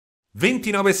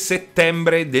29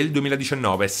 settembre del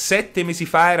 2019, 7 mesi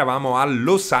fa eravamo a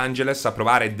Los Angeles a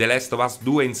provare The Last of Us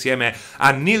 2 insieme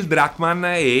a Neil Druckmann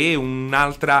e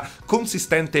un'altra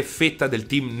consistente fetta del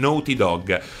team Naughty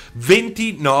Dog.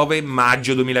 29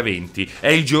 maggio 2020 è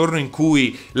il giorno in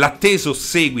cui l'atteso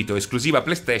seguito esclusiva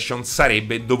PlayStation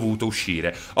sarebbe dovuto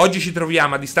uscire. Oggi ci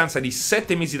troviamo a distanza di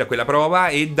 7 mesi da quella prova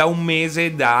e da un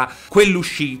mese da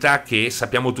quell'uscita che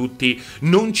sappiamo tutti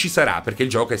non ci sarà, perché il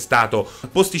gioco è stato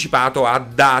posticipato a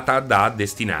data da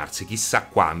destinarsi, chissà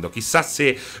quando, chissà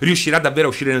se riuscirà davvero a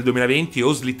uscire nel 2020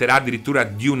 o slitterà addirittura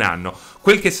di un anno.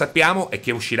 Quel che sappiamo è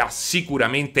che uscirà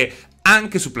sicuramente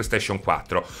anche su PlayStation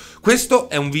 4. Questo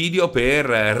è un video per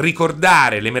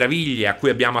ricordare le meraviglie a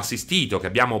cui abbiamo assistito, che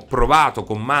abbiamo provato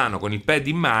con mano, con il pad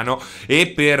in mano, e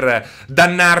per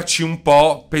dannarci un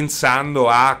po' pensando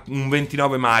a un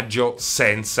 29 maggio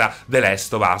senza The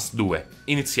Last of Us 2.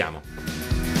 Iniziamo.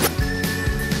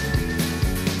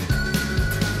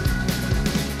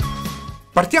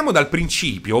 Partiamo dal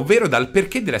principio, ovvero dal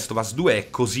perché The Last of Us 2 è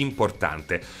così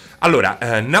importante. Allora,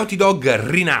 Naughty Dog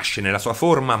rinasce nella sua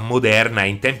forma moderna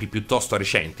in tempi piuttosto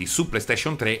recenti su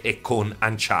PlayStation 3 e con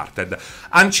Uncharted.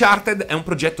 Uncharted è un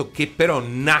progetto che però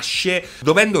nasce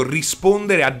dovendo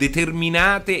rispondere a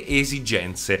determinate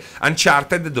esigenze.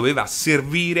 Uncharted doveva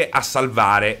servire a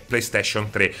salvare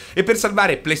PlayStation 3 e per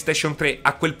salvare PlayStation 3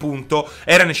 a quel punto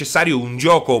era necessario un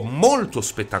gioco molto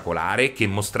spettacolare che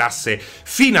mostrasse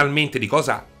finalmente di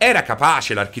cosa era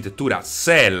capace l'architettura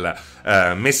Cell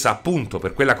messa a punto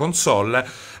per quella console,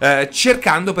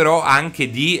 cercando però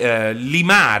anche di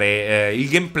limare il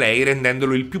gameplay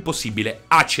rendendolo il più possibile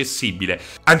accessibile.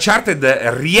 Uncharted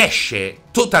riesce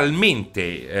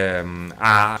totalmente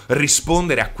a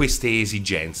rispondere a queste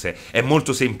esigenze. È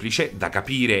molto semplice da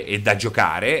capire e da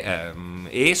giocare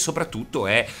e soprattutto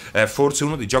è forse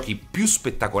uno dei giochi più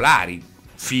spettacolari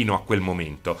fino a quel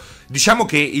momento. Diciamo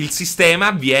che il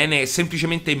sistema viene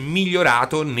semplicemente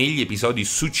migliorato negli episodi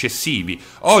successivi.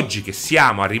 Oggi che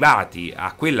siamo arrivati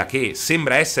a quella che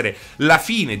sembra essere la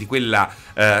fine di quella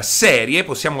serie,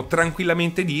 possiamo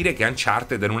tranquillamente dire che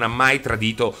Uncharted non ha mai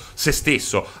tradito se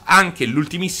stesso. Anche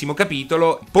l'ultimissimo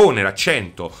capitolo pone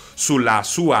l'accento sulla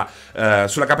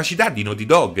capacità di Naughty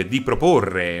Dog di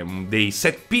proporre dei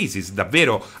set pieces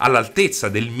davvero all'altezza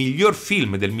del miglior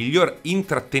film, del miglior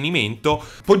intrattenimento,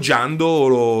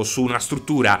 poggiandolo su una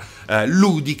struttura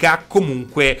ludica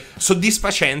comunque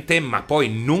soddisfacente, ma poi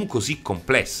non così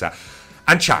complessa.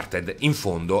 Uncharted, in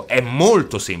fondo, è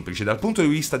molto semplice dal punto di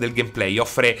vista del gameplay,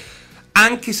 offre,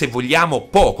 anche se vogliamo,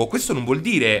 poco. Questo non vuol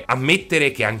dire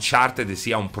ammettere che Uncharted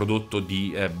sia un prodotto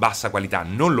di bassa qualità,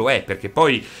 non lo è, perché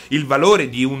poi il valore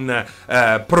di un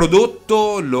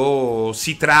prodotto lo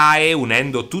si trae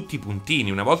unendo tutti i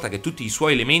puntini, una volta che tutti i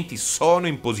suoi elementi sono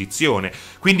in posizione.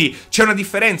 Quindi c'è una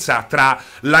differenza tra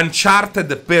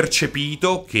l'Uncharted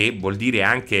percepito, che vuol dire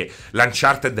anche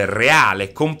l'Uncharted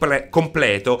reale,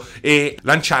 completo, e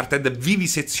l'Uncharted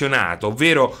vivisezionato,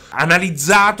 ovvero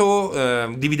analizzato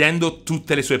dividendo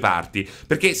tutte le sue parti,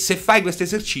 perché se fai questo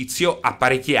esercizio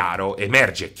appare chiaro,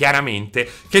 emerge chiaramente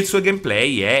che il suo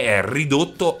gameplay è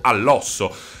ridotto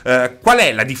all'osso. Qual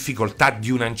è la difficoltà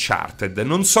di un Uncharted?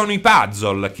 Non sono i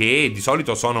puzzle, che di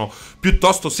solito sono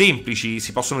piuttosto semplici,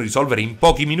 si possono risolvere in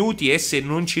pochi minuti e se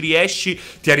non ci riesci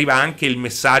ti arriva anche il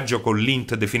messaggio con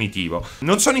l'int definitivo.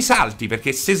 Non sono i salti,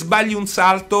 perché se sbagli un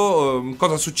salto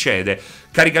cosa succede?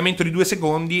 Caricamento di 2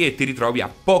 secondi e ti ritrovi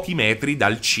a pochi metri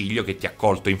dal ciglio che ti ha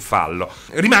colto in fallo.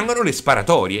 Rimangono le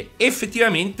sparatorie.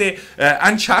 Effettivamente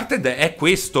Uncharted è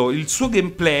questo, il suo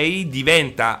gameplay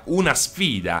diventa una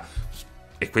sfida.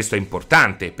 E questo è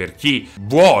importante per chi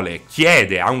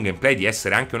chiede a un gameplay di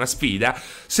essere anche una sfida,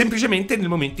 semplicemente nel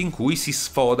momento in cui si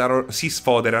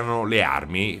sfoderano le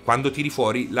armi, quando tiri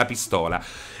fuori la pistola.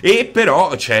 E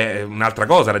però c'è un'altra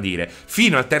cosa da dire: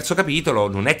 fino al terzo capitolo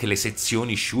non è che le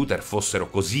sezioni shooter fossero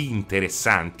così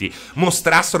interessanti,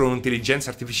 mostrassero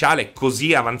un'intelligenza artificiale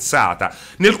così avanzata.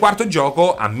 Nel quarto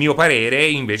gioco, a mio parere,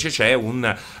 invece c'è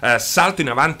un salto in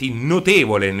avanti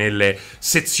notevole nelle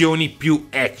sezioni più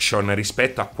action rispetto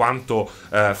a quanto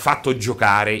fatto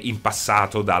giocare in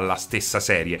passato dalla stessa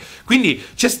serie. Quindi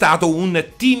c'è stato un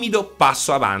timido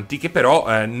passo avanti che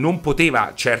però non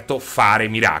poteva certo fare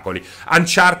miracoli.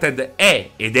 Uncharted è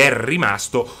ed è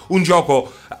rimasto un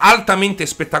gioco altamente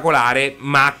spettacolare,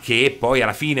 ma che poi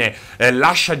alla fine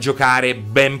lascia giocare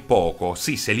ben poco.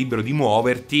 Sì, sei libero di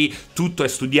muoverti, tutto è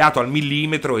studiato al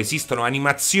millimetro, esistono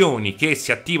animazioni che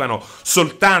si attivano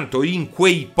soltanto in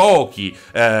quei pochi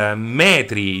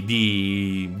metri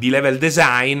di level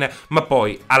design, ma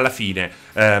poi alla fine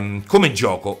come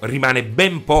gioco rimane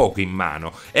ben poco in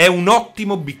mano. È un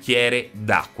ottimo bicchiere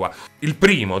d'acqua. Il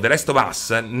primo, The Last of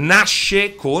Us,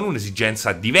 nasce con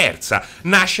un'esigenza diversa,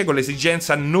 nasce con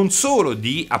l'esigenza non solo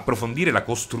di approfondire la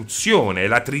costruzione,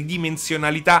 la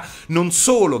tridimensionalità non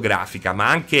solo grafica, ma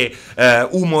anche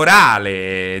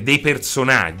umorale dei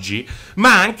personaggi,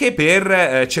 ma anche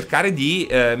per cercare di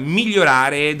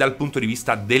migliorare dal punto di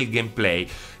vista del gameplay.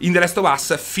 In The Last of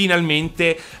Us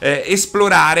finalmente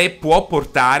esplorare può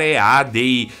portare a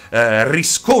dei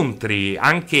riscontri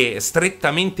anche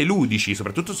strettamente ludici,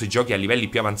 soprattutto se giochi a livelli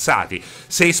più avanzati.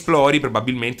 Se esplori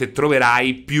probabilmente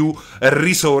troverai più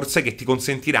risorse che ti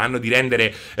consentiranno di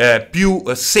rendere più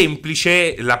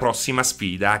semplice la prossima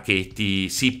sfida che ti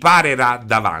si parerà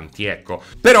davanti, ecco.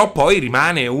 Però poi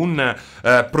rimane un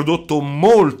prodotto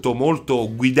molto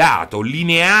molto guidato,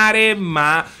 lineare,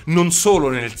 ma non solo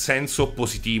nel senso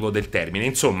positivo del termine.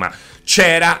 Insomma,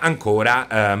 c'era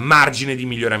ancora margine di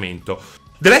miglioramento.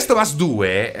 The Last of Us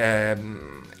 2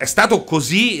 è stato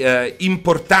così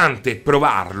importante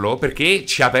provarlo perché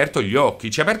ci ha aperto gli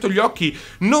occhi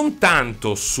non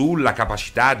tanto sulla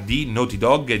capacità di Naughty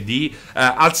Dog di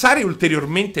alzare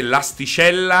ulteriormente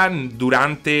l'asticella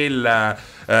durante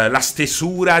la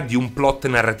stesura di un plot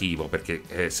narrativo,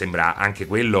 perché sembra anche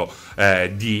quello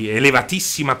di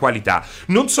elevatissima qualità,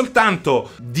 non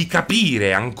soltanto di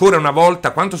capire ancora una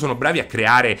volta quanto sono bravi a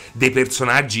creare dei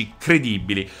personaggi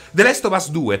credibili. The Last of Us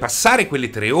 2, passare quelle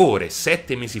 3 ore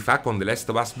 7 mesi fa con The Last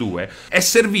of Us 2, è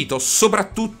servito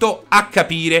soprattutto a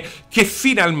capire che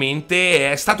finalmente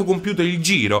è stato compiuto il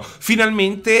giro,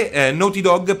 finalmente Naughty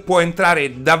Dog può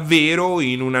entrare davvero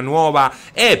in una nuova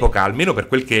epoca, almeno per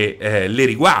quel che le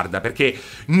riguarda, perché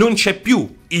non c'è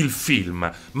più il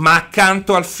film, ma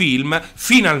accanto al film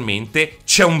finalmente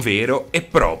c'è un vero e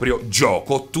proprio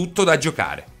gioco tutto da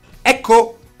giocare.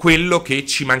 Ecco quello che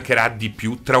ci mancherà di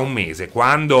più tra un mese,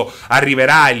 quando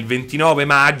arriverà il 29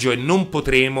 maggio e non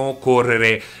potremo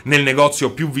correre nel negozio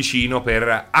più vicino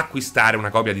per acquistare una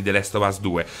copia di The Last of Us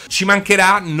 2. Ci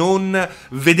mancherà non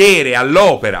vedere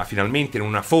all'opera, finalmente in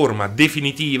una forma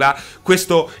definitiva,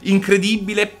 questo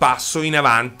incredibile passo in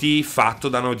avanti fatto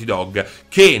da Naughty Dog,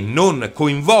 che non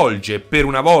coinvolge per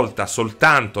una volta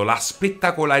soltanto la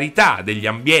spettacolarità degli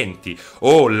ambienti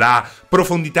o la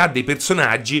profondità dei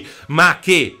personaggi, ma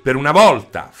che per una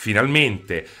volta,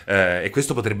 finalmente, e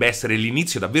questo potrebbe essere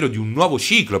l'inizio davvero di un nuovo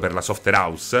ciclo per la software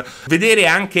house, vedere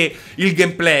anche il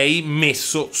gameplay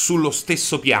messo sullo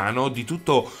stesso piano di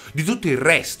tutto il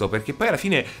resto, perché poi alla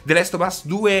fine The Last of Us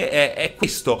 2 è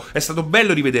questo. È stato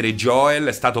bello rivedere Joel,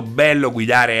 è stato bello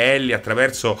guidare Ellie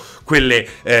attraverso quelle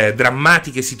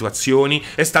drammatiche situazioni,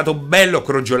 è stato bello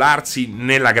crogiolarsi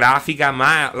nella grafica,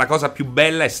 ma la cosa più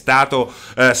bella è stato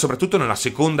soprattutto nella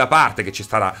seconda parte che ci è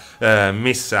stata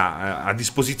messa a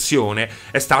disposizione,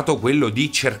 è stato quello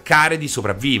di cercare di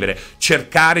sopravvivere,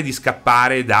 cercare di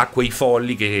scappare da quei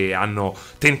folli che hanno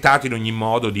tentato in ogni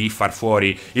modo di far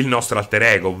fuori il nostro alter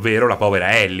ego, ovvero la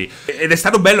povera Ellie. Ed è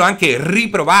stato bello anche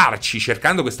riprovarci,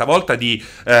 cercando questa volta di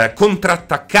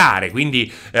contrattaccare,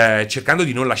 quindi cercando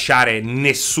di non lasciare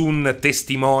nessun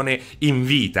testimone in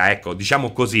vita, ecco,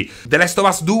 diciamo così. The Last of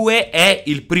Us 2 è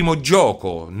il primo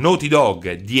gioco Naughty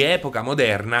Dog di epoca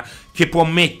moderna che può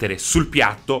mettere sul piatto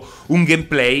un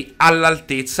gameplay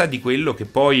all'altezza di quello che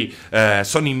poi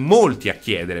sono in molti a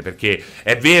chiedere, perché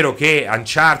è vero che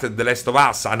Uncharted e The Last of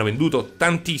Us hanno venduto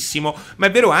tantissimo, ma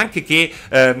è vero anche che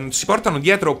si portano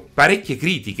dietro parecchie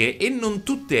critiche e non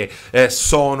tutte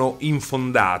sono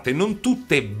infondate, non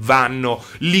tutte vanno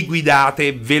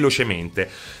liquidate velocemente.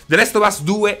 The Last of Us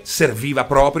 2 serviva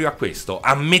proprio a questo,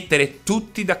 a mettere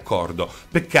tutti d'accordo.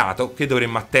 Peccato che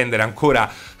dovremmo attendere ancora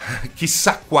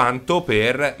chissà quanto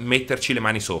per metterci le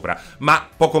mani sopra, ma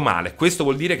poco male. Questo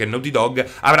vuol dire che Naughty Dog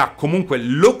avrà comunque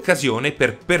l'occasione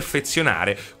per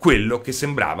perfezionare quello che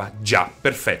sembrava già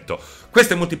perfetto.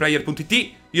 Questo è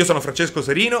Multiplayer.it, io sono Francesco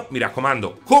Serino, mi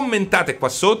raccomando commentate qua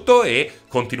sotto e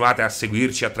continuate a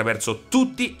seguirci attraverso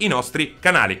tutti i nostri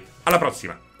canali. Alla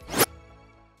prossima!